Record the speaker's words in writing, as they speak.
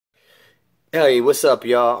Hey, what's up,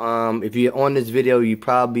 y'all? If you're on this video, you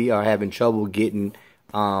probably are having trouble getting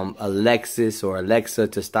Alexa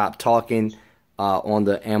to stop talking on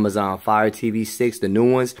the Amazon Fire TV 6, the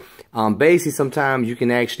new ones. Basically, sometimes you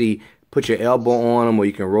can actually put your elbow on them or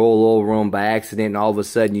you can roll over them by accident, and all of a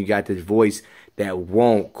sudden you got this voice that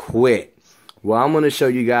won't quit. Well, I'm going to show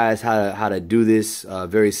you guys how to do this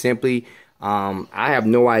very simply. I have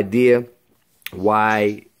no idea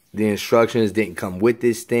why the instructions didn't come with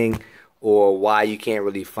this thing, or why you can't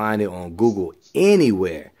really find it on Google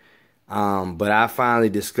anywhere. But I finally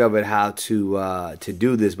discovered how to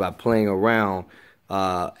do this by playing around,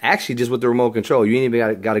 actually just with the remote control. You ain't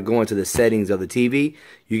even got to go into the settings of the TV.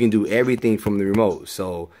 You can do everything from the remote.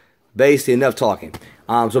 So basically, enough talking.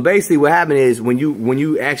 So basically what happened is when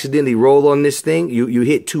you accidentally roll on this thing, you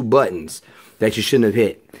hit two buttons that you shouldn't have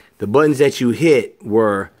hit. The buttons that you hit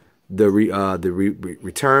were the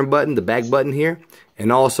return button, the back button here,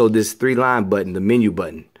 and also this 3-line button, the menu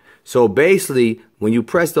button. So basically, when you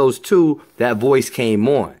press those two, that voice came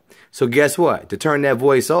on. So guess what? To turn that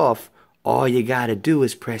voice off, all you gotta do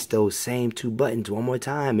is press those same two buttons one more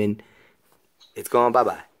time, and it's gone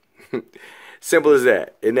bye-bye. Simple as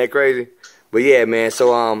that. Isn't that crazy? But yeah, man,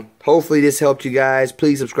 so hopefully this helped you guys.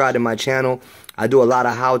 Please subscribe to my channel. I do a lot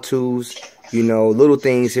of how-tos, you know, little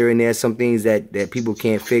things here and there, some things that people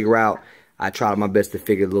can't figure out. I try my best to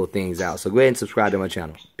figure little things out. So go ahead and subscribe to my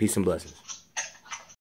channel. Peace and blessings.